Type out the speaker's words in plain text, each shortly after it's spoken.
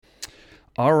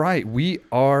All right, we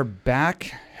are back.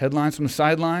 Headlines from the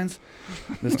sidelines.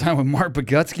 This time with Mark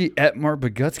Bogutsky at Mark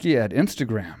Bogutsky at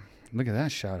Instagram. Look at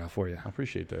that shout out for you. I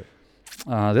appreciate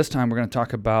that. This time we're going to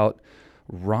talk about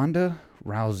Ronda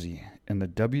Rousey in the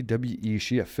WWE.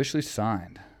 She officially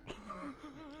signed.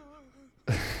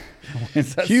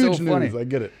 Is that Huge so news. funny? I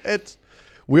get it.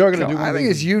 We are going to do. I think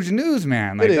it's huge news,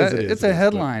 man. Like It is, that, it is, it's it a is,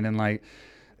 headline, and like,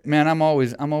 man, I'm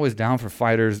always down for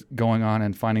fighters going on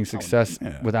and finding success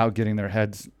yeah. without getting their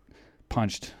heads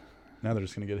punched. Now they're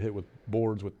just going to get hit with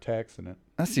boards with tacks in it.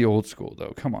 That's the old school,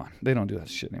 though. Come on, they don't do that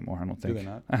shit anymore. I don't think. Do they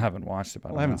not? I haven't watched it.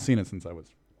 But I haven't seen it since I was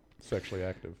sexually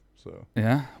active. So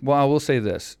Yeah. Well, I will say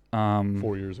this.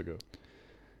 4 years ago.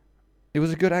 It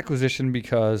was a good acquisition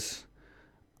because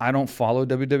I don't follow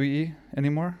WWE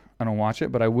anymore. I don't watch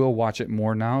it, but I will watch it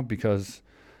more now because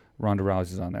Ronda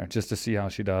Rousey's on there just to see how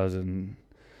she does. And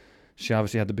she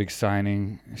obviously had the big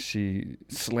signing. She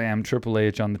slammed Triple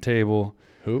H on the table.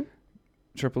 Who?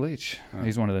 Triple H. Oh.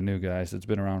 He's one of the new guys that's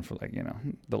been around for like,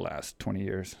 the last 20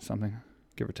 years, something,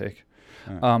 give or take.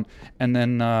 Oh. And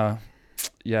then,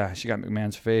 she got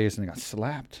McMahon's face and they got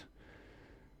slapped.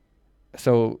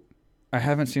 So I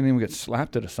haven't seen anyone get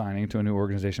slapped at a signing to a new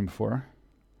organization before.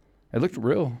 It looked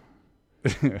real.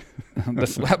 The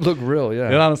slap looked real, yeah.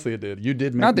 And honestly, it did. You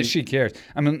did make Not that me- she cares.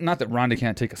 I mean, not that Ronda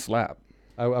can't take a slap.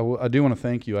 I do want to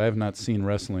thank you. I have not seen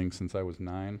wrestling since I was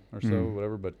 9 or so,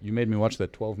 whatever. But you made me watch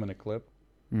that 12-minute clip.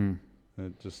 Mm.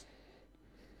 It just,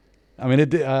 I mean, it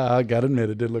did. I gotta admit,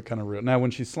 it did look kind of real. Now, when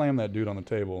she slammed that dude on the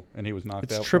table and he was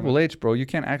knocked out, It's Triple H, bro. You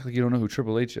can't act like you don't know who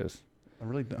Triple H is. I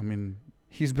mean,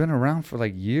 He's been around for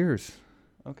like years.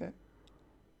 okay.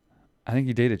 I think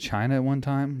he dated China at one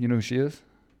time. You know who she is?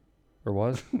 Or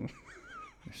was? Is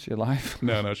she alive?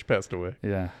 No, she passed away.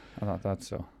 Yeah, I thought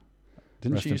so.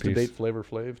 Didn't Rest she in used to peace. date Flavor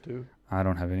Flav too? I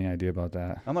don't have any idea about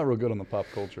that. I'm not real good on the pop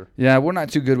culture. Yeah, we're not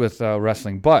too good with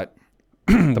wrestling, but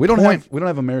we don't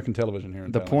have American television here.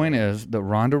 In the Thailand. point is that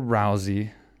Ronda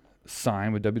Rousey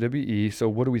signed with WWE. So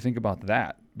what do we think about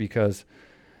that? Because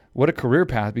what a career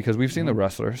path. Because we've seen the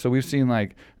wrestler. So we've seen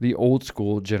like the old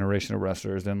school generation of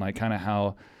wrestlers and like kind of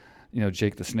how,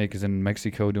 Jake the Snake is in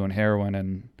Mexico doing heroin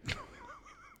and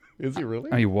Is he really?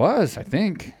 he was, I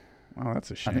think. Oh,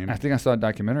 that's a I shame. think I saw a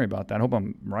documentary about that. I hope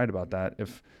I'm right about that.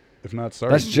 If not,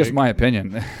 sorry. that's just Jake. my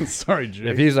opinion. Sorry, Jake.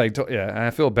 If he's like,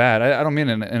 I feel bad. I don't mean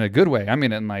it in a good way. I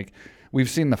mean it in like, we've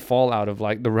seen the fallout of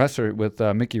like the wrestler with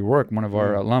Mickey Rourke, one of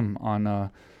our alum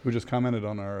on. Who just commented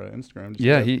on our Instagram.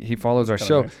 Yeah, he follows our Kinda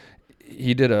show. nice.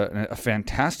 He did a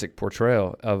fantastic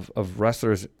portrayal of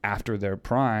wrestlers after their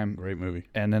prime, Great movie.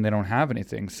 and then they don't have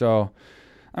anything. So,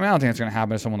 I mean, I don't think it's going to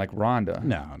happen to someone like Ronda.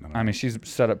 No. I mean, she's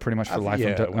set up pretty much for life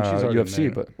yeah, on when she's already UFC, in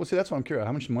there. but Well, see, that's what I'm curious.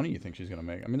 How much money do you think she's going to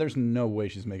make? I mean, there's no way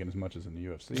she's making as much as in the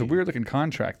UFC. it's a weird looking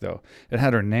contract, though. It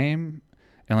had her name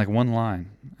and like one line.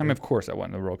 I mean, of course, that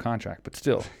wasn't a real contract, but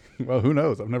still. Well, who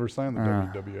knows? I've never signed the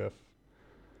Uh, WWF.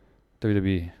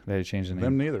 WWE, they had to change the name.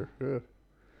 Them neither. Yeah.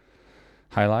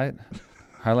 Highlight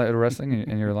of wrestling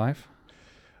in your life?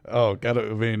 Oh, I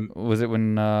mean, Was it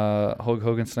when Hulk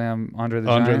Hogan slammed Andre the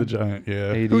Andre Giant? the Giant.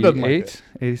 Yeah. 88, Who doesn't like that?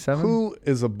 87? Who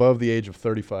is above the age of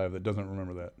 35 that doesn't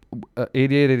remember that?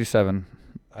 88, 87.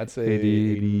 I'd say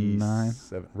 89.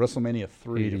 87. WrestleMania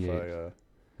 3, 88. if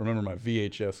I remember my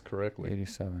VHS correctly.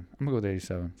 87. I'm going to go with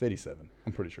 87. It's 87.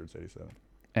 I'm pretty sure it's 87.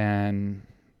 And,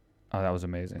 that was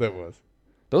amazing. That was.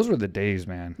 Those were the days,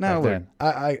 man. Now, back look,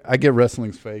 then. I get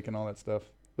wrestling's fake and all that stuff.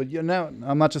 But now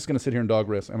I'm not just going to sit here and dog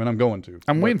wrestling. I mean, I'm going to.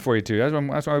 I'm But- waiting for you to.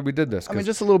 That's why we did this. I mean, 'cause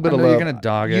just a little bit I of know love. you're going to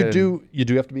dog you it. You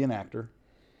do have to be an actor.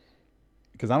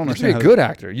 Because I don't You have to be understand. a good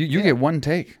actor. You Yeah. get one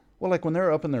take. Well, like when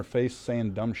they're up in their face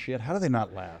saying dumb shit, how do they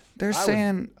not laugh? They're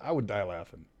saying I would die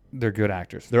laughing. they're good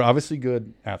actors. They're obviously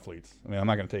good athletes. I mean, I'm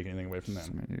not going to take anything away from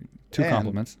them. Two And-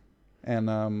 compliments. And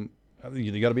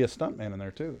you got to be a stuntman in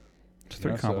there too.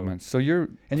 Three know, so- compliments. So you're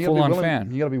And you gotta be full-on willing,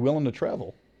 fan. You got to be willing to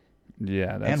travel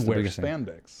Yeah, that's and the wear biggest thing.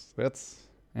 spandex. That's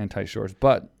And tight shorts.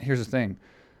 But here's the thing.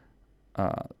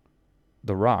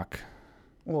 The Rock.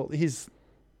 well,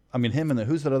 him and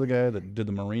who's that other guy that did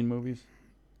the Marine movies?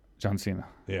 John Cena.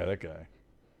 Yeah, that guy.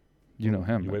 You know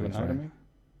him. You at waving least, hi to right? me?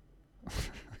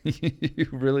 You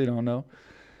really don't know?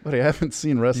 Buddy, I haven't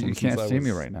seen wrestling You since can't I see was... me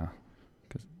right now.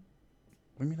 What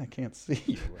do you mean I can't see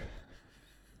you?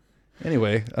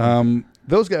 Anyway,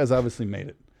 those guys obviously made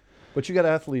it. But you got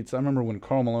athletes. I remember when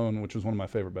Karl Malone, which was one of my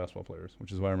favorite basketball players,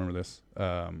 which is why I remember this,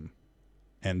 and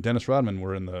Dennis Rodman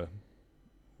were in the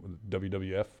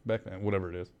WWF back then, whatever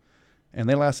it is. And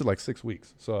they lasted like 6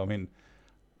 weeks. So, I mean,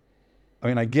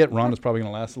 I get Ronda's probably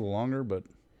going to last a little longer, but...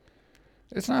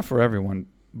 It's not for everyone.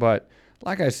 But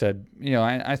like I said,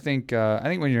 I think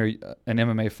when you're an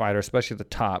MMA fighter, especially at the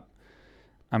top,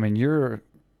 I mean, you're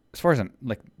as far as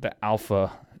like the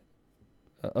alpha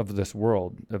of this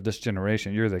world, of this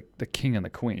generation, you're the king and the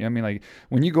queen. I mean, like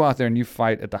when you go out there and you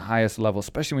fight at the highest level,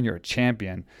 especially when you're a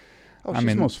champion. Oh, I she's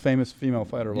mean, the most famous female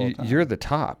fighter of all time. you're the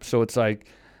top. So it's like,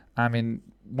 I mean,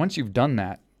 once you've done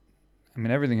that, I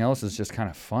mean, everything else is just kind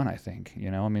of fun, I think.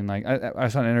 You know, I mean, like I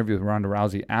saw an interview with Ronda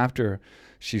Rousey after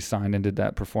she signed and did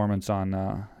that performance on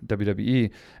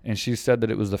WWE, and she said that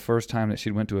it was the first time that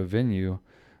she went to a venue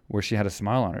where she had a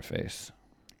smile on her face.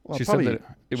 Well, She probably, said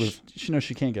that it was, she knows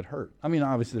she can't get hurt. I mean,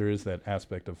 obviously there is that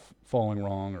aspect of falling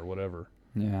wrong or whatever.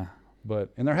 yeah,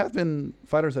 And there have been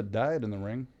fighters that died in the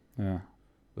ring. yeah.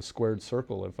 The squared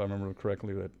circle, if I remember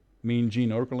correctly, that Mean Gene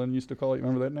Okerlund used to call it. You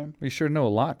remember that name? We sure know a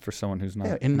lot for someone who's not.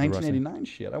 Yeah, in into wrestling. 1989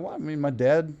 shit. I mean, my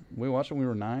dad, we watched when we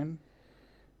were 9.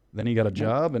 Then he got a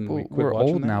job and we Well, quit we're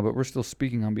watching old that. now, but we're still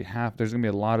speaking on behalf. There's gonna be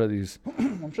a lot of these.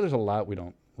 I'm sure there's a lot we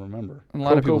don't remember. A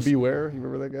lot of Coco people- Beware, you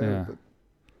remember that guy? Yeah.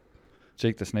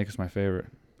 Jake the Snake is my favorite.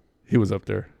 He was up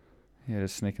there. He had a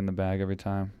snake in the bag every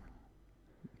time.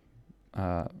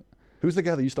 Who's the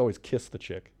guy that used to always kiss the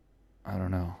chick? I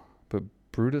don't know, but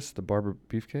Brutus the Barber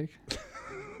Beefcake.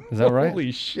 Is that right?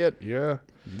 Holy shit, yeah.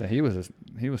 He was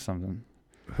something.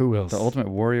 Who else? The Ultimate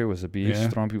Warrior was a beast, Yeah.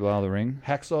 throwing people out of the ring.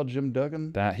 Hacksaw Jim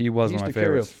Duggan. That he was He one used of to my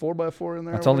carry a favorites. 4x4 in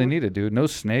there. That's all they needed, dude. No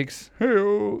snakes.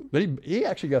 Then he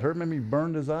actually got hurt. Maybe he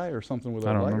burned his eye or something with a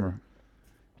I don't lighter. remember.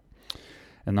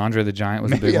 And Andre the Giant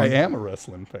was a Maybe big I one. am a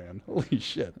wrestling fan. Holy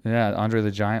shit. Yeah, Andre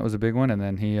the Giant was a big one, and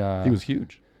then he He was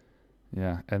huge.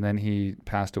 yeah, and then he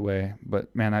passed away.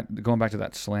 But man, going back to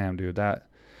that slam, dude, that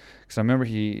because I remember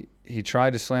he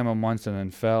tried to slam him once and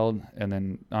then failed, and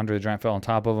then Andre the Giant fell on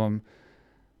top of him.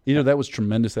 Either that was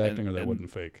tremendous acting or that and- wasn't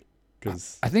fake.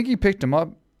 Because I think he picked him up.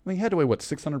 I mean, he had to weigh, what,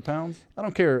 600 pounds? I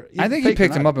don't care. I think he Fake or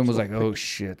picked him not, up and was it's like, "Oh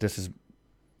shit,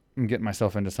 I'm getting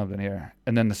myself into something here."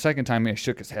 And then the second time he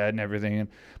shook his head and everything.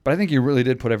 But I think he really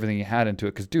did put everything he had into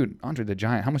it. Because dude, Andre the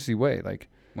Giant, how much does he weigh? Like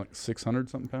 600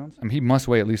 something pounds? I mean, he must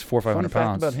weigh at least 400 or Fun 500 fact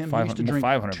pounds. about him, he used to drink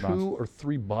 500 2 pounds. or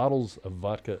 3 bottles of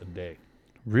vodka a day.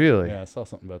 Really? Yeah, I saw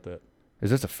something about that. Is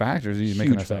this a fact or is he Huge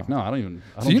making this fact. up? No, I don't even.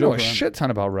 I So don't you know joke a around. shit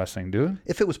ton about wrestling, dude.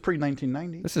 If it was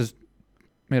pre-1990. This has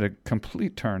made a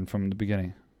complete turn from the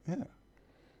beginning. Yeah.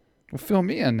 Well, fill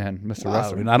me in then, Mr. Wow,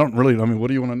 Wrestler. I mean, I don't really. I mean, what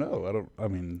do you want to know? I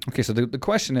mean, Okay, so the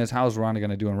question is, how's Ronda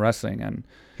going to do in wrestling? And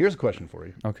here's a question for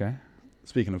you. okay,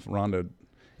 Speaking of Ronda,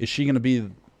 is she going to be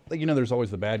like, there's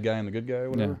always the bad guy and the good guy or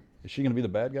whatever? Yeah. Is she going to be the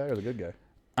bad guy or the good guy?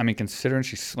 I mean, considering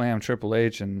she slammed Triple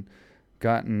H and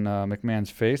got in McMahon's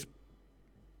face,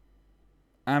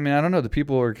 I mean, I don't know. The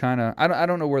people are kind of I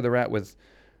don't know where they're at with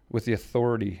the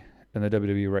authority in the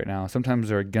WWE right now. Sometimes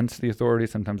they're against the authority,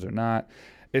 sometimes they're not.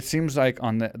 It seems like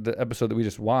on the episode that we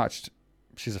just watched,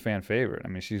 she's a fan favorite. I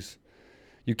mean,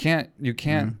 you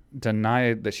can't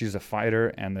deny that she's a fighter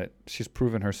and that she's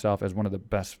proven herself as one of the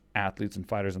best athletes and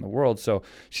fighters in the world. So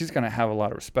she's going to have a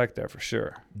lot of respect there for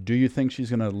sure. Do you think she's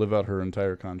going to live out her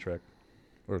entire contract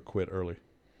or quit early?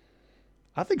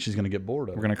 I think she's going to get bored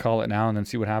of We're it. going to call it now and then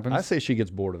see what happens. I say she gets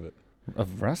bored of it.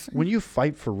 Of wrestling? When you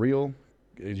fight for real,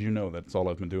 as you know, that's all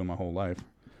I've been doing my whole life.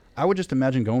 I would just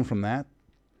imagine going from that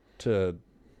to,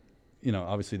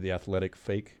 obviously the athletic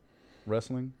fake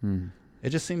wrestling. It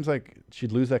just seems like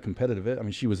she'd lose that competitive edge. I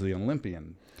mean, she was the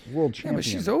Olympian, world Yeah, champion. but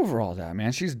she's over all that,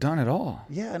 man. She's done it all.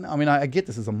 Yeah, no, I mean, I get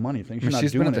this is a money thing. I mean, She's not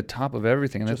she's doing been at the it. top of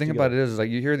everything. And the just thing to about get- it is like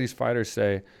you hear these fighters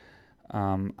say,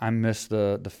 I miss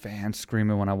the fans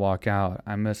screaming when I walk out.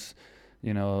 I miss,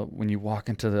 when you walk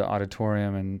into the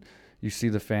auditorium and you see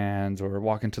the fans, or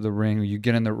walk into the ring, or you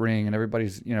get in the ring and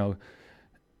everybody's,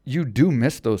 you do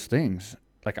miss those things.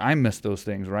 Like I miss those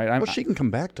things, right? Well, she can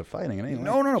come back to fighting. It ain't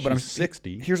No, but I'm she's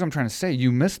 60. Here's what I'm trying to say.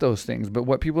 You miss those things, but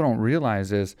what people don't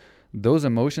realize is those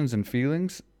emotions and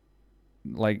feelings,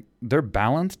 like they're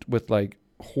balanced with like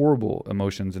horrible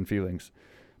emotions and feelings,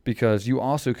 because you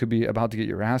also could be about to get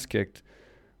your ass kicked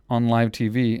on live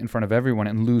TV in front of everyone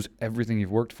and lose everything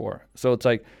you've worked for. So it's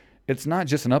like, it's not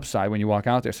just an upside when you walk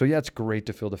out there. So yeah, it's great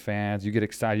to feel the fans. You get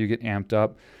excited, you get amped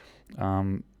up.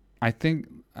 I think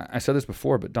I said this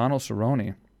before, but Donald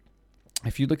Cerrone,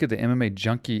 if you look at the MMA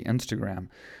Junkie Instagram,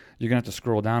 you're gonna have to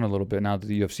scroll down a little bit now that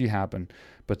the UFC happened.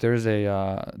 But there's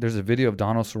a video of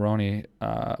Donald Cerrone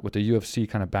with the UFC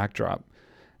kind of backdrop,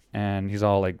 and he's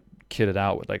all like kitted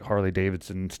out with like Harley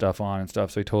Davidson stuff on and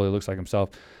stuff, so he totally looks like himself.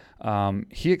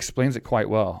 He explains it quite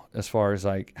well as far as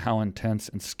like how intense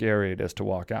and scary it is to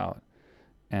walk out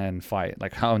and fight,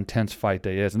 like how intense fight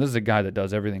day is. And this is a guy that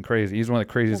does everything crazy. He's one of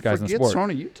the craziest guys in the sport.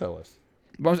 Cerrone, you tell us.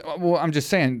 Well, I'm just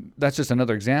saying that's just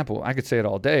another example. I could say it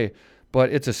all day, but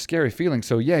it's a scary feeling.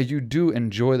 So yeah, you do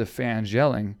enjoy the fans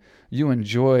yelling. You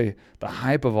enjoy the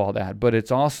hype of all that, but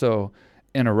it's also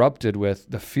interrupted with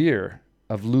the fear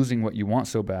of losing what you want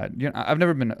so bad. You know, I've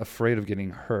never been afraid of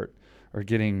getting hurt or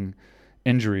getting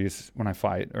injuries when I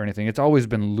fight or anything. It's always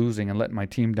been losing and letting my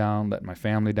team down, letting my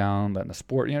family down, letting the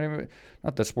sport, you know,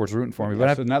 not that sport's rooting for me,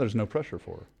 but so now there's no pressure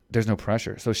for her. There's no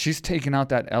pressure. So she's taken out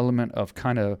that element of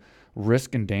kind of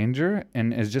risk and danger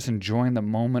and is just enjoying the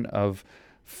moment of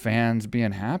fans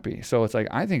being happy. So it's like,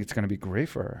 I think it's going to be great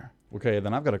for her. Okay,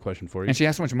 then I've got a question for you. And she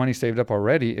has so much money saved up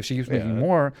already. If she keeps making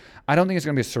more, I don't think it's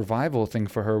going to be a survival thing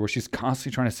for her where she's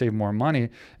constantly trying to save more money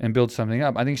and build something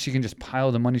up. I think she can just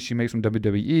pile the money she makes from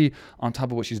WWE on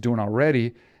top of what she's doing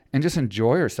already and just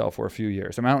enjoy herself for a few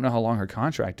years. I mean, I don't know how long her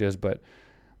contract is, but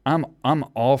I'm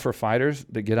all for fighters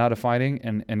that get out of fighting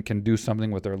and can do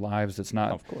something with their lives that's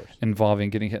not involving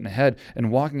getting hit in the head and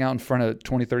walking out in front of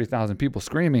 20, 30,000 people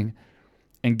screaming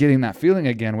and getting that feeling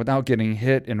again without getting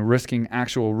hit and risking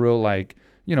actual real, like,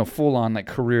 you know, full on like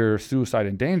career suicide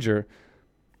and danger.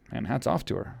 Man, hats off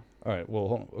to her. All right. Well,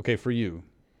 hold on. Okay, for you.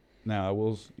 Now, I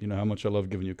will, you know how much I love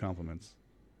giving you compliments.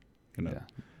 You know, Yeah,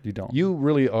 you don't. you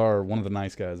really are one of the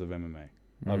nice guys of MMA.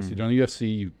 Obviously, during the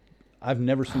UFC, I've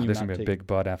never seen you There's not going to be take. a big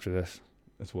butt after this.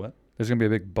 That's what? There's going to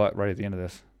be a big butt right at the end of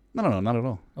this. No, not at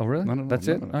all. Oh, really? No, That's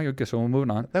no, it? no. Oh, okay, so we're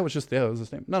moving on. That was just, yeah, it was the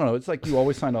same. No, it's like you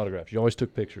always signed autographs. You always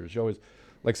took pictures. You always,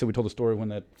 like I said, we told the story when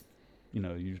that,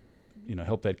 you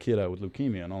helped that kid out with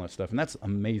leukemia and all that stuff. And that's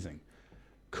amazing.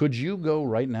 Could you go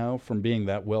right now from being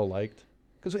that well-liked?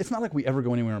 Because it's not like we ever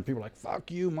go anywhere and people are like,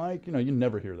 fuck you, Mike. You know, you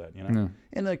never hear that, you know? No.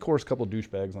 And of course, a couple of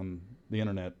douchebags on the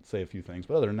internet say a few things.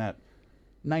 But other than that,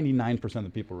 99% of the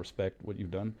people respect what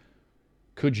you've done.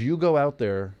 Could you go out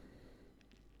there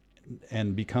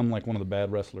and become like one of the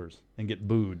bad wrestlers and get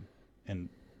booed and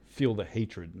feel the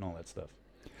hatred and all that stuff?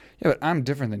 Yeah, but I'm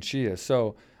different than she is.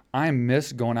 So I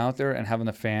miss going out there and having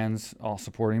the fans all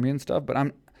supporting me and stuff.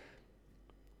 But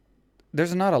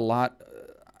there's not a lot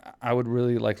I would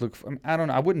really like look for. I don't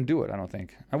know. I wouldn't do it. I don't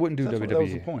think. I wouldn't do WWE. That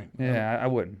was the point. Yeah, I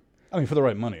wouldn't. I mean, for the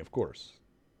right money, of course.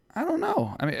 I don't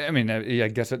know. I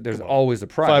guess there's always a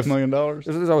price. $5 million?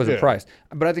 There's always a price.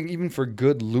 But I think even for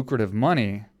good, lucrative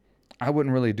money, I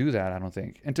wouldn't really do that, I don't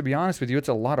think. And to be honest with you, it's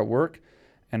a lot of work,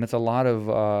 and it's a lot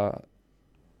of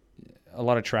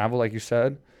travel, like you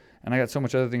said. And I got so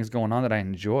much other things going on that I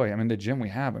enjoy. I mean, the gym we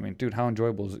have. I mean, dude, how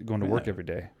enjoyable is it going to work every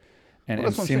day?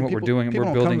 And seeing what we're doing, and we're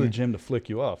building. People come to the gym to flick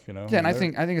you off, you know. Yeah, and I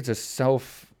think it's a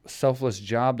selfless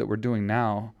job that we're doing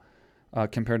now,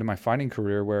 compared to my fighting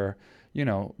career, where, you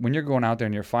know, when you're going out there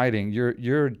and you're fighting,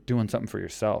 you're doing something for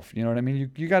yourself. You know what I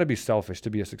mean? You got to be selfish to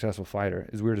be a successful fighter,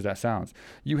 as weird as that sounds.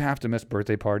 You have to miss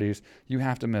birthday parties. You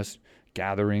have to miss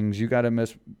gatherings. You got to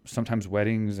miss sometimes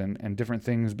weddings and different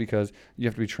things because you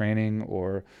have to be training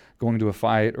or going to a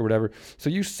fight or whatever. So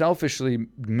you selfishly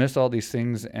miss all these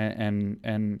things and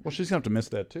well, she's gonna have to miss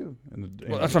that too.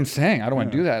 Well, that's what I'm saying. I don't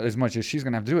want to do that as much as she's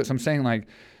gonna have to do it. So I'm saying, like,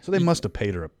 so they must have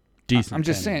paid her a decent. I'm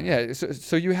just saying, yeah.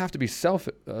 So you have to be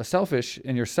selfish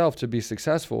in yourself to be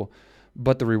successful.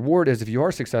 But the reward is, if you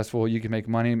are successful, you can make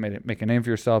money, make a name for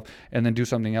yourself, and then do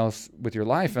something else with your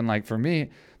life. And like for me,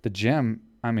 the gym,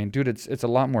 I mean, dude, it's a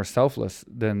lot more selfless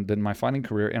than my fighting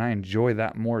career, and I enjoy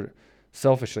that more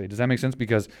selfishly. Does that make sense?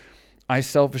 Because I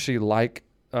selfishly like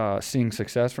seeing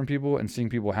success from people and seeing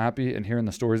people happy and hearing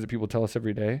the stories that people tell us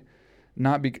every day.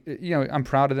 I'm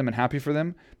proud of them and happy for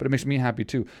them, but it makes me happy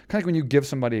too. Kind of like when you give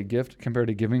somebody a gift compared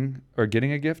to giving or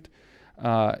getting a gift. People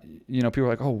are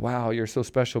like, oh, wow, you're so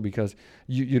special because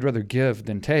you'd rather give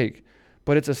than take.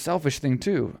 But it's a selfish thing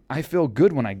too. I feel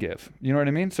good when I give. You know what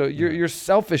I mean? So you're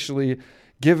selfishly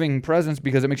giving presents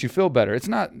because it makes you feel better. It's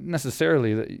not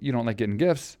necessarily that you don't like getting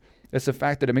gifts. It's the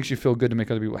fact that it makes you feel good to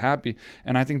make other people happy.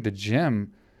 And I think the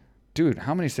gym, dude,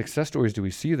 how many success stories do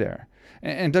we see there?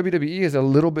 And WWE is a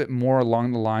little bit more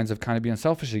along the lines of kind of being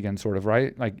selfish again, sort of,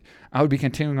 right? Like I would be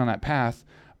continuing on that path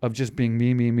of just being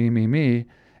me,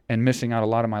 and missing out a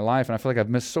lot of my life. And I feel like I've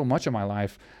missed so much of my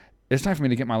life. It's time for me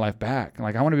to get my life back.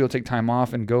 Like I want to be able to take time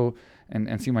off and go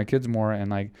and see my kids more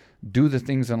and like do the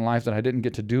things in life that I didn't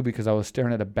get to do because I was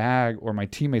staring at a bag or my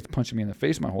teammates punching me in the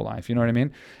face my whole life. You know what I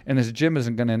mean? And this gym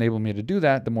isn't going to enable me to do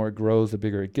that. The more it grows, the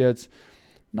bigger it gets.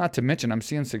 Not to mention, I'm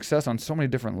seeing success on so many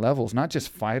different levels, not just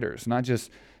fighters, not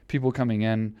just people coming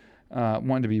in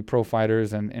wanting to be pro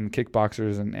fighters and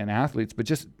kickboxers and athletes, but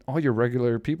just all your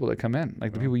regular people that come in,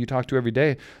 like the people you talk to every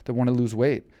day that want to lose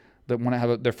weight, that want to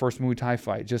have their first Muay Thai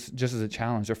fight just as a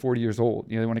challenge. They're 40 years old.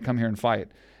 You know, they want to come here and fight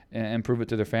and prove it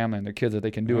to their family and their kids that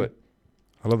they can do it.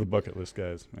 I love the bucket list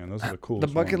guys, man. Those are the coolest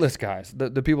The bucket ones. list guys,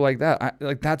 the people like that,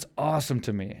 that's awesome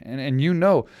to me. And you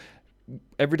know,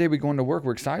 every day we go into work,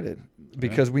 we're excited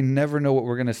because we never know what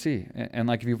we're going to see. And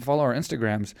like if you follow our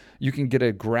Instagrams, you can get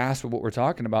a grasp of what we're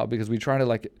talking about because we try to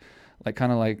like like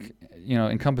kind of like,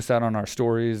 encompass that on our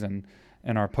stories and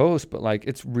our posts. But like,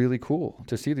 it's really cool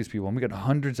to see these people. And we get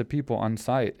hundreds of people on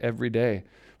site every day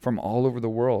from all over the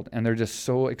world. And they're just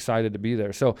so excited to be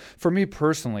there. So for me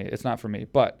personally, it's not for me,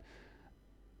 but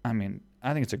I mean,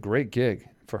 I think it's a great gig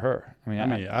for her. I mean,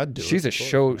 I'd do she's it, a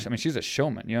show. man. I mean, she's a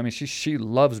showman. I mean, she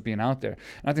loves being out there.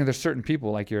 And I think there's certain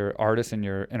people like your artists and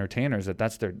your entertainers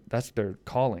that's their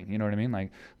calling. You know what I mean?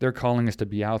 Like their calling is to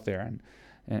be out there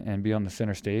and be on the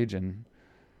center stage. And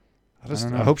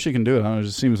I hope she can do it. I don't know, it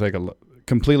just seems like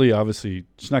completely, obviously,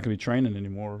 she's not going to be training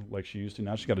anymore like she used to.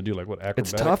 Now she's got to do like what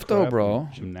acrobatic. It's tough though, bro.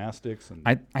 Gymnastics and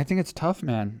I think it's tough,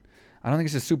 man. I don't think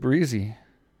it's just super easy.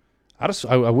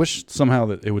 I wish somehow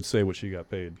that it would say what she got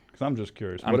paid, because I'm just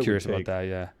curious. I'm curious about that.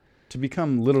 Yeah. To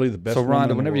become literally the best. So woman Rhonda, in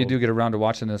the whenever you world. do get around to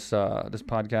watching this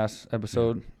podcast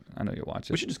episode, I know you'll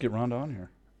watch it. We should just get Rhonda on here.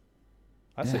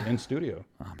 I say in studio.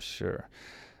 I'm sure.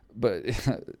 But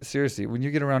seriously, when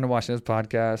you get around to watching this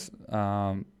podcast,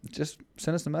 just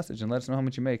send us a message and let us know how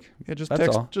much you make. Yeah, just That's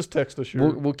text. all. Just text us.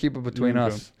 Your, We'll keep it between your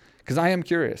us, because I am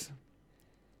curious.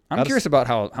 I'm curious about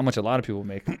how much a lot of people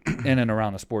make in and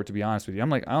around the sport, to be honest with you. I'm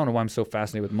like, I don't know why I'm so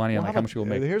fascinated with money and like how much people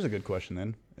make. Here's a good question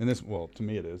then. And this, well, to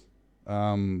me it is.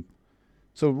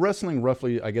 So wrestling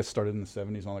roughly, I guess, started in the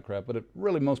 70s and all that crap, but it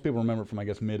really, most people remember it from, I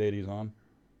guess, mid-80s on.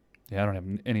 Yeah, I don't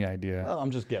have any idea. Well,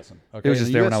 I'm just guessing. Okay? It was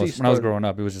just there when I UFC was growing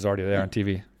up. It was just already there on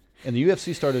TV. And the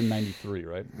UFC started in 93,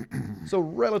 right? So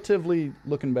relatively,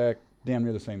 looking back, damn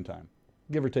near the same time.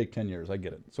 Give or take 10 years, I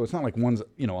get it. So it's not like one's,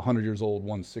 100 years old,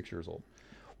 one's 6 years old.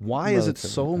 Why is it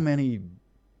so many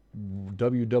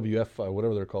WWF,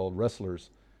 whatever they're called,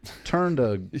 wrestlers turned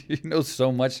to... You know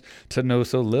so much to know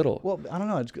so little. Well, I don't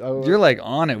know. You're like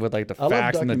on it with like the I love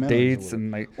facts and the documentaries dates a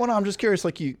and like... Well, no, I'm just curious,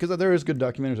 like because there is good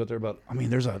documentaries out there about, I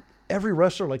mean, every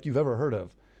wrestler like you've ever heard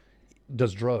of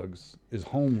does drugs, is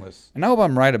homeless. And I hope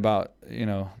I'm right about,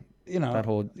 That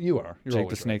whole You're Jake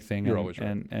the Snake right. thing You're and, always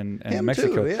right. and Him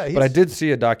Mexico. too, yeah, but I did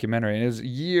see a documentary, and it was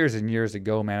years and years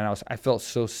ago, man. And I felt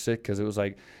so sick because it was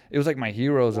like my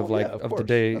heroes of the course.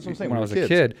 day That's what I'm saying, when I we was were a kids.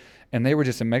 kid, and they were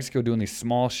just in Mexico doing these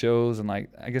small shows, and like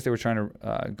I guess they were trying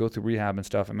to go through rehab and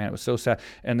stuff. And man, it was so sad.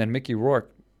 And then Mickey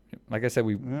Rourke. Like I said,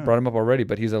 we brought him up already,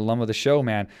 but he's an alum of the show,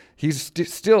 man. He's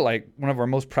still like one of our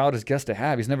most proudest guests to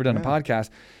have. He's never done a podcast.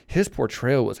 His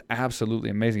portrayal was absolutely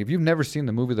amazing. If you've never seen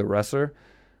the movie The Wrestler,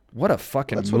 what a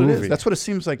fucking That's movie. what it is. That's what it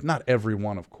seems like. Not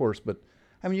everyone, of course, but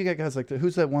I mean, you got guys like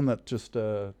who's that one that just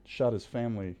shot his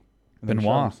family and then shot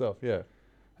Benoit. himself? Yeah.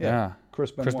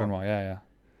 Chris Benoit. Chris Benoit, yeah.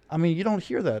 I mean, you don't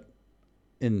hear that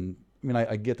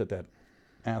I get that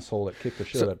asshole that kicked the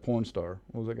shit out of that porn star.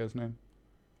 What was that guy's name?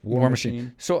 War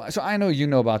Machine. So I know you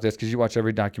know about this because you watch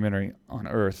every documentary on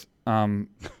Earth. So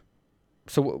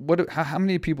how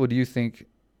many people do you think?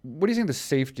 What do you think the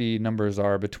safety numbers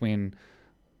are between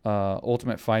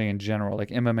Ultimate Fighting in general, like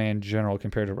MMA in general,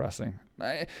 compared to wrestling?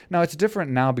 Now it's different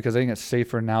now because I think it's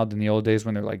safer now than the old days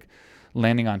when they're like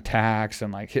landing on tacks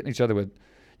and like hitting each other with,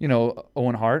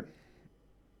 Owen Hart.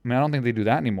 I mean, I don't think they do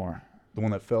that anymore. The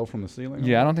one that fell from the ceiling?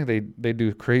 Yeah, I don't think they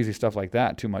do crazy stuff like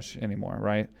that too much anymore,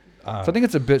 right? So I think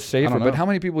it's a bit safer. But how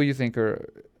many people you think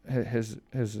has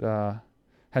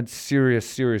had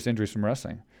serious injuries from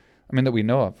wrestling? I mean, that we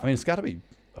know of. I mean, it's got to be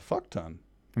a fuck ton.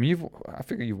 I mean, I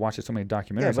figure you've watched so many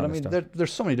documentaries. Yeah, but on I mean, this stuff.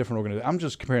 there's so many different organizations. I'm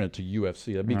just comparing it to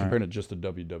UFC. I'd be comparing it just to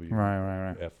WWF.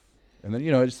 Right. And then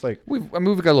it's like we got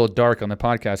a little dark on the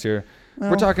podcast here.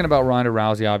 We're talking about Ronda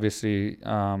Rousey, obviously.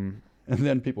 And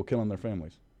then people killing their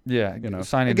families. Yeah,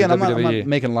 signing again, to I'm WWE. not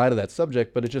making light of that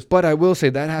subject, but it just. But I will say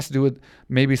that has to do with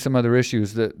maybe some other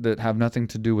issues that have nothing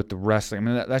to do with the wrestling.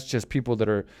 I mean, that's just people that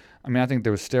are. I mean, I think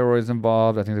there was steroids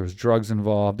involved. I think there was drugs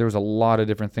involved. There was a lot of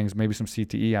different things. Maybe some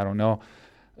CTE. I don't know.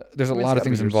 There's a lot of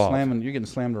things involved. You're getting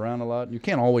slammed around a lot. You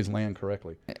can't always land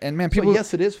correctly. And man, people. So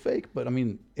yes, it is fake, but I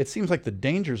mean, it seems like the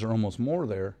dangers are almost more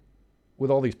there, with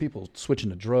all these people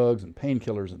switching to drugs and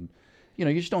painkillers, and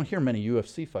you just don't hear many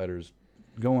UFC fighters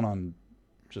going on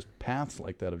just paths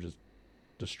like that of just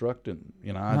destruction.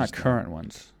 Not current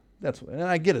ones. And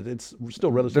I get it. It's still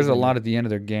relatively. There's a lot at the end of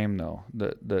their game though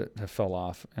that have fell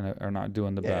off and are not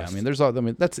doing the best. I mean,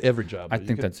 that's every job. I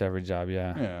think that's every job.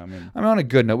 Yeah. Yeah. I mean, on a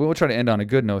good note. We'll try to end on a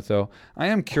good note though. I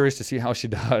am curious to see how she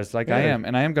does. I am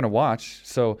going to watch.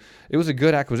 So it was a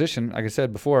good acquisition, like I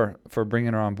said before, for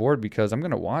bringing her on board because I'm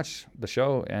going to watch the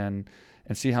show and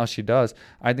see how she does.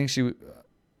 I think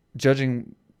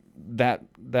judging that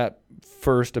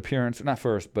first appearance, not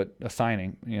first, but a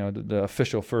signing, the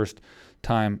official first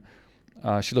time,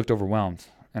 she looked overwhelmed.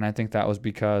 And I think that was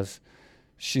because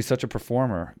she's such a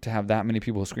performer to have that many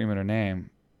people screaming her name.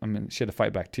 I mean, she had to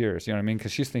fight back tears, you know what I mean?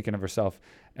 Because she's thinking of herself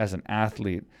as an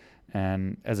athlete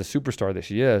and as a superstar that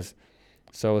she is.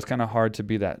 So it's kind of hard to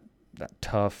be that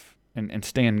tough and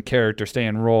stay in character, stay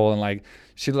in role, and like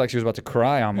she looked like she was about to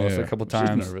cry almost a couple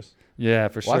times. She's nervous. Yeah,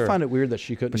 for Well, sure. I find it weird that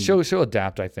she couldn't. But she'll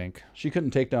adapt, I think. She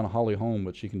couldn't take down Holly Holm,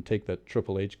 but she can take that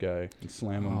Triple H guy and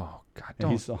slam him. Oh God,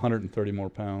 And he's 130 more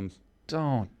pounds.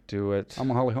 don't do it.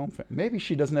 I'm a Holly Holm fan. Maybe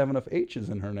she doesn't have enough H's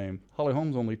in her name. Holly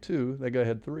Holm's only 2. That guy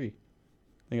had 3. I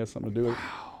think that's something to do with it.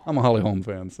 I'm a Holly Holm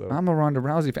fan, so. I'm a Ronda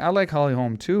Rousey fan. I like Holly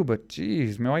Holm too, but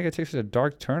geez, man, why you gotta take such a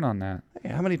dark turn on that? Hey,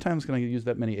 how many times can I use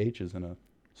that many H's in a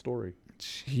story?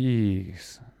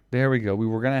 Jeez. There we go. We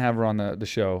were gonna have her on the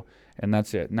show, and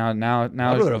that's it. Now, I'd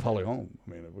rather have Holly Holm.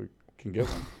 I mean, if we can get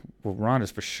one. well,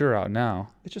 Ronda's for sure out now.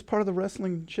 It's just part of the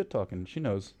wrestling shit talking. She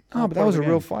knows. Oh, but that was a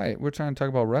real fight. We're trying to talk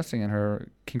about wrestling and her.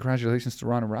 Congratulations to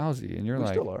Ronda Rousey, and you're We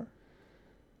like, still are.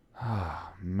 oh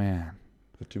man,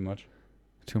 Is it too much?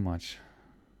 too much.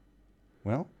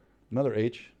 Well, another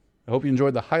H. I hope you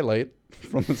enjoyed the highlight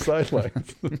from the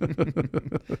sidelines.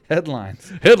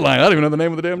 Headlines. Headline. I don't even know the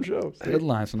name of the damn show.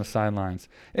 Headlines from the sidelines.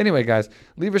 Anyway, guys,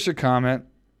 leave us your comment.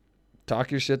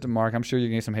 Talk your shit to Mark. I'm sure you're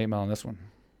getting some hate mail on this one.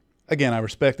 Again, I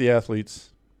respect the athletes.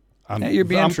 Hey, you're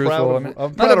being I'm truthful. proud I mean,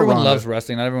 of not everyone Ronda. loves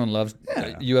wrestling. Not everyone loves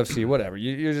UFC. Whatever.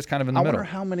 You're just kind of in the I middle. wonder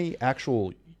how many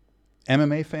actual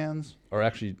MMA fans are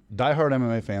actually diehard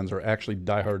MMA fans are actually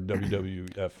diehard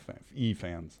WWF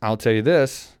fans. I'll tell you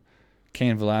this: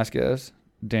 Cain Velasquez,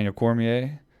 Daniel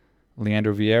Cormier,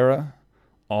 Leandro Vieira,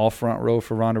 all front row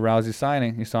for Ronda Rousey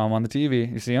signing. You saw him on the TV.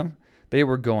 You see him? They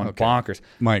were going bonkers.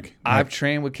 Mike, I've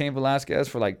trained with Cain Velasquez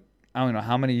for like I don't know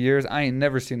how many years. I ain't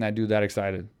never seen that dude that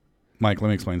excited. Mike, let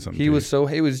me explain something. He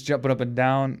was jumping up and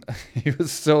down. He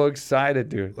was so excited,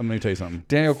 dude. Let me tell you something.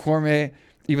 Daniel Cormier,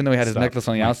 even though he had his necklace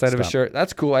on the outside of his shirt,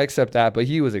 that's cool. I accept that, but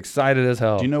he was excited as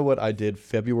hell. Do you know what I did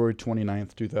February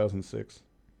 29th, 2006?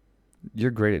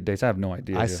 You're great at dates. I have no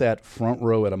idea. I sat front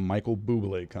row at a Michael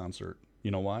Bublé concert.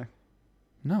 You know why?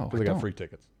 No, Because they got free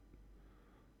tickets.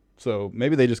 So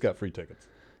maybe they just got free tickets.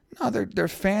 No, they're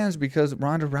fans because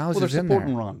Ronda Rousey's Well, they're in there.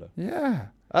 supporting Ronda. Yeah.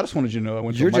 I just wanted you to know I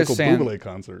went to You're a Michael just saying- Bublé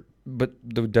concert. But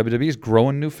the WWE is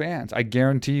growing new fans. I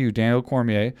guarantee you, Daniel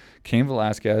Cormier, Cain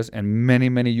Velasquez, and many,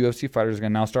 many UFC fighters are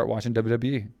going to now start watching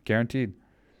WWE. Guaranteed.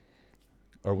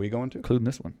 Are we going to? Including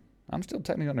this one. I'm still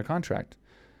technically under contract.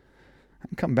 I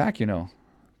can come back, you know.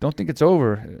 Don't think it's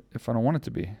over if I don't want it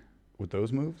to be. With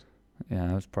those moves? Yeah,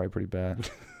 that was probably pretty bad.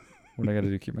 What do I got to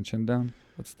do? Keep my chin down?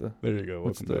 There you go.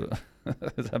 What's Welcome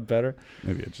back. Is that better?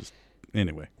 Maybe it just...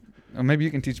 Anyway. Or maybe you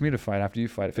can teach me to fight after you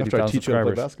fight at After I 50,000 teach you how to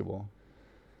play subscribers. basketball.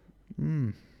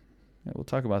 Yeah, we'll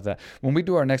talk about that. When we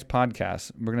do our next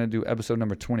podcast, we're going to do episode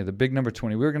number 20, the big number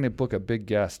 20. We're going to book a big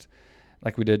guest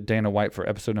like we did Dana White for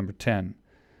episode number 10.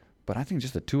 But I think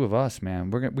just the two of us,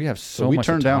 man, we have so we much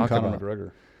turned to down talk Conor about.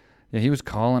 McGregor. Yeah, he was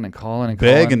calling and calling and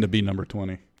Begging calling. to be number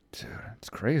 20. Dude, it's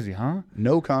crazy, huh?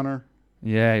 No Conor.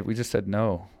 Yeah, we just said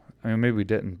no. I mean, maybe we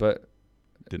didn't, but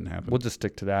Didn't happen. we'll just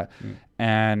stick to that. Mm.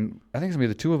 And I think it's going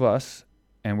to be the two of us,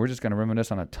 and we're just going to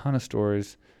reminisce on a ton of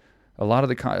stories. A lot of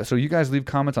the so you guys leave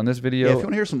comments on this video. Yeah, if you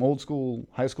want to hear some old school,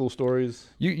 high school stories.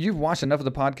 You've watched enough of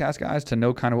the podcast, guys, to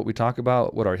know kind of what we talk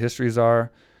about, what our histories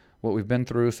are, what we've been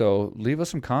through. So leave us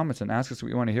some comments and ask us what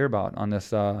you want to hear about on this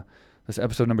this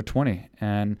episode number 20.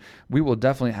 And we will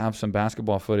definitely have some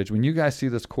basketball footage. When you guys see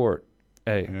this court,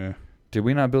 hey, Yeah, did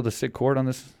we not build a sick court on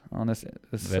this?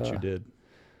 that you did.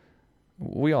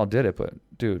 We all did it, but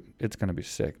dude, it's gonna be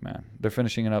sick, man. They're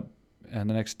finishing it up in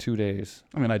the next 2 days.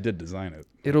 I mean, I did design it.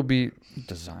 It'll be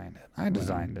designed it. I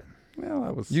designed it. Well,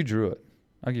 that was... You drew it.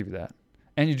 I'll give you that.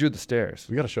 And you drew the stairs.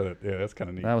 We got to show that. Yeah, that's kind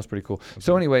of neat. That was pretty cool.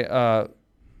 So anyway,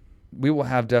 we will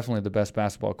have definitely the best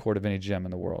basketball court of any gym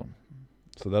in the world.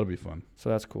 So that'll be fun. So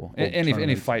that's cool. Hold Any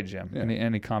tournaments. fight gym, Yeah.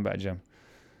 any combat gym.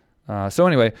 So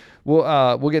anyway,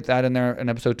 we'll get that in there in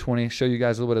episode 20. Show you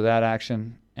guys a little bit of that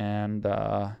action, and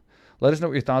let us know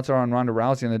what your thoughts are on Ronda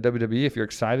Rousey and the WWE. If you're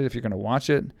excited, if you're going to watch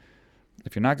it,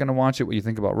 if you're not going to watch it, what you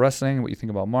think about wrestling, what you think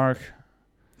about Mark.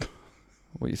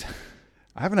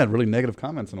 I haven't had really negative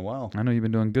comments in a while. I know you've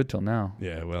been doing good till now.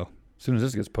 Yeah, well, As soon as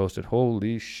this gets posted,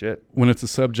 holy shit, when it's a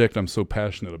subject I'm so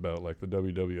passionate about, like the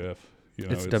WWF, you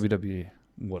know, it's WWE.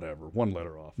 whatever, one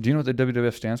letter off. Do you know what the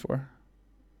WWF stands for?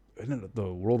 Isn't it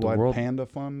the Worldwide Panda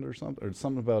Fund or something? Or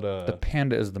something about The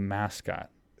panda is the mascot.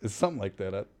 it's something like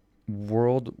that.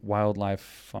 World Wildlife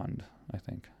Fund, I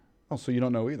think. Oh, so you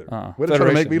don't know either. Uh-uh. Way to try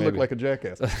to make me Federation, look maybe. like a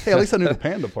jackass. Hey, at least I knew the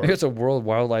panda part. Maybe it's a World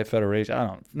Wildlife Federation. I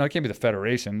don't. No, it can't be the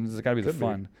Federation. It's got to be the Could be.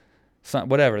 fund.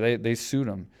 Whatever. They sued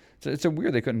them. It's a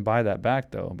weird they couldn't buy that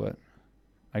back though, but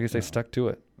I guess they No. stuck to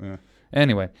it. Yeah.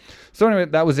 Anyway,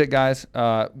 that was it, guys.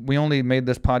 We only made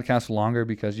this podcast longer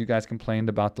because you guys complained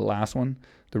about the last one,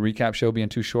 the recap show being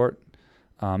too short.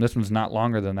 This one's not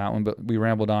longer than that one, but we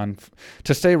rambled on.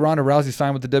 To say Ronda Rousey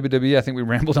signed with the WWE, I think we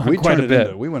rambled on quite a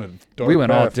bit. We went a dark We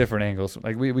went all path. different angles.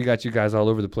 Like we got you guys all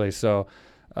over the place. So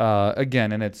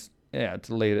again, and it's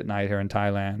late at night here in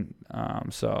Thailand.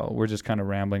 So we're just kind of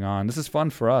rambling on. This is fun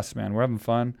for us, man. We're having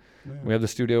fun. Yeah. We have the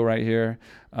studio right here.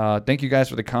 Thank you guys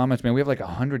for the comments, man. We have like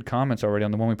 100 comments already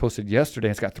on the one we posted yesterday.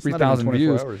 It's got It's not even 3,000 24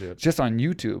 views hours yet. just on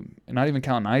YouTube, and not even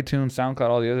counting iTunes, SoundCloud,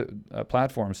 all the other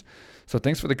platforms. So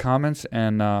thanks for the comments,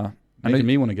 and I know Making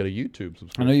me want to get a YouTube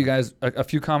subscription. I know you guys, a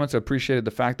few comments appreciated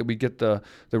the fact that we get the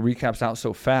recaps out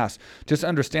so fast. Just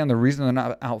understand the reason they're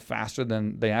not out faster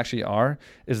than they actually are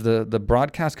is the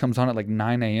broadcast comes on at like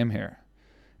 9 a.m. here.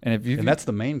 And And that's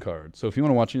the main card. So if you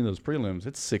want to watch any of those prelims,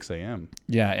 it's 6 a.m.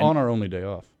 Yeah. on our only day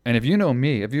off. And if you know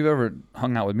me, if you've ever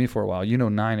hung out with me for a while, you know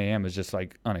 9 a.m. is just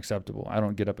like unacceptable. I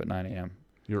don't get up at 9 a.m.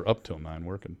 You're up till 9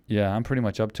 working. Yeah, I'm pretty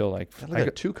much up till like I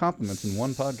got 2 compliments in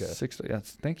one podcast. 6.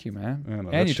 Yes, thank you, man. Yeah,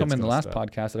 no, that And you told me shit's in the gonna last stop.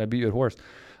 podcast that I beat you at horse.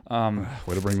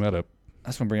 Way to bring that up.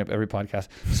 That's going to bring up every podcast.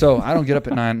 So I don't get up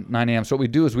at 9 a.m. So what we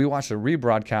do is we watch the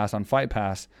rebroadcast on Fight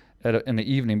Pass in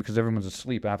the evening because everyone's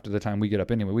asleep after the time we get up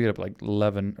anyway. We get up like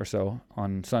 11 or so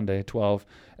on Sunday, 12.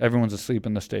 Everyone's asleep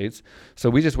in the States.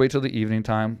 So we just wait till the evening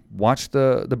time, watch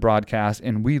the broadcast,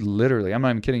 and we literally, I'm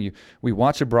not even kidding you, we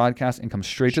watch the broadcast and come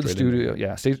straight to the Straight in studio. there.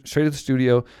 Yeah, straight to the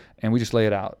studio, and we just lay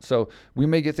it out. So we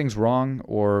may get things wrong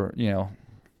or,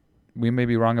 we may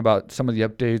be wrong about some of the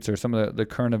updates or some of the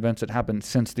current events that happened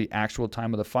since the actual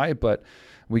time of the fight, but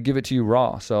we give it to you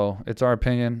raw. So it's our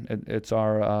opinion. It's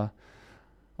our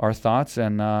thoughts,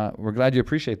 and we're glad you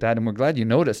appreciate that, and we're glad you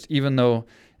noticed, even though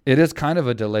it is kind of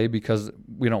a delay because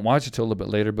we don't watch it till a little bit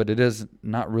later, but it is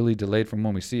not really delayed from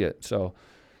when we see it. So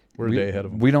We're a day ahead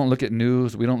of them. we don't look at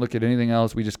news. We don't look at anything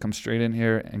else. We just come straight in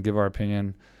here and give our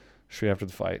opinion straight after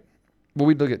the fight. Well,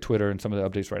 we look at Twitter and some of the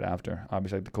updates right after,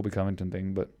 obviously like the Colby Covington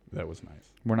thing, but That was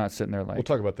nice. we're not sitting there like We'll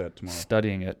talk about that tomorrow.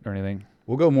 studying it or anything.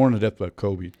 We'll go more into depth about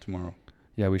Kobe tomorrow.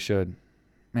 Yeah, we should.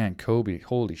 Man, Kobe,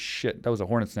 holy shit. That was a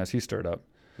hornet's nest he stirred up.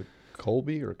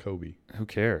 Colby or Kobe? Who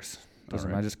cares? Doesn't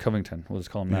All right. matter. Just Covington. We'll just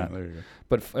call him Yeah, that. there you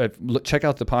go. But check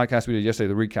out the podcast we did yesterday,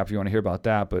 the recap, if you want to hear about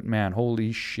that. But, man,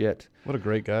 holy shit. What a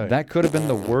great guy. That could have been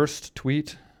the worst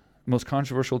tweet, most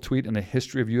controversial tweet in the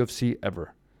history of UFC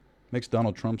ever. Makes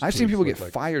Donald Trump's I've seen tweets people look get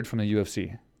like, fired from the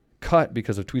UFC, cut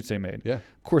because of tweets they made. Yeah.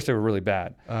 Of course, they were really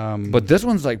bad. But But this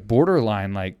one's like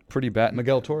borderline, like pretty bad.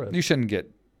 Miguel Torres. You shouldn't get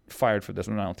fired for this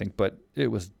one, I don't think. But it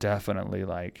was definitely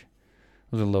like,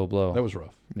 it was a low blow. That was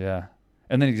rough. Yeah.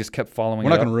 And then he just kept following We're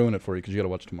not it going up. to ruin it for you because you got to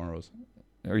watch tomorrow's.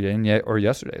 Or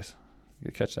yesterday's.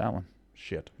 You catch that one.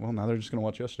 Shit. Well, now they're just going to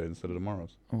watch yesterday instead of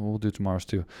tomorrow's. We'll do tomorrow's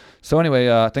too. So anyway,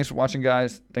 thanks for watching,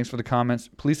 guys. Thanks for the comments.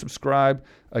 Please subscribe.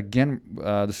 Again,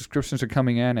 the subscriptions are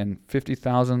coming in, and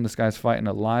 50,000. This guy's fighting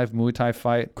a live Muay Thai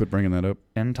fight Quit bringing that up.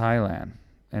 in Thailand,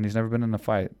 and he's never been in a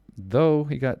fight. Though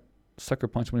he got sucker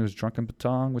punched when he was drunk in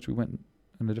Patong, which we went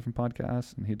in a different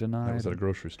podcast, and he denied. That was at a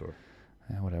grocery store.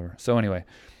 Yeah, whatever. So anyway,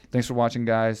 thanks for watching,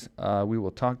 guys. We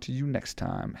will talk to you next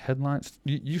time. Headlines.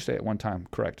 You say it one time,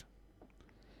 correct?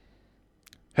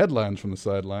 Headlines from the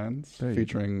sidelines There you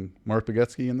featuring Mark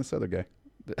Bagetsky and this other guy.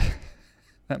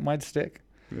 That might stick.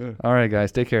 Yeah. All right,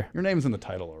 guys. Take care. Your name's in the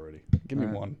title already. Give me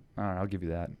All right. one. All right, I'll give you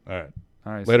that. All right.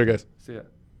 All right. Later, guys. See ya.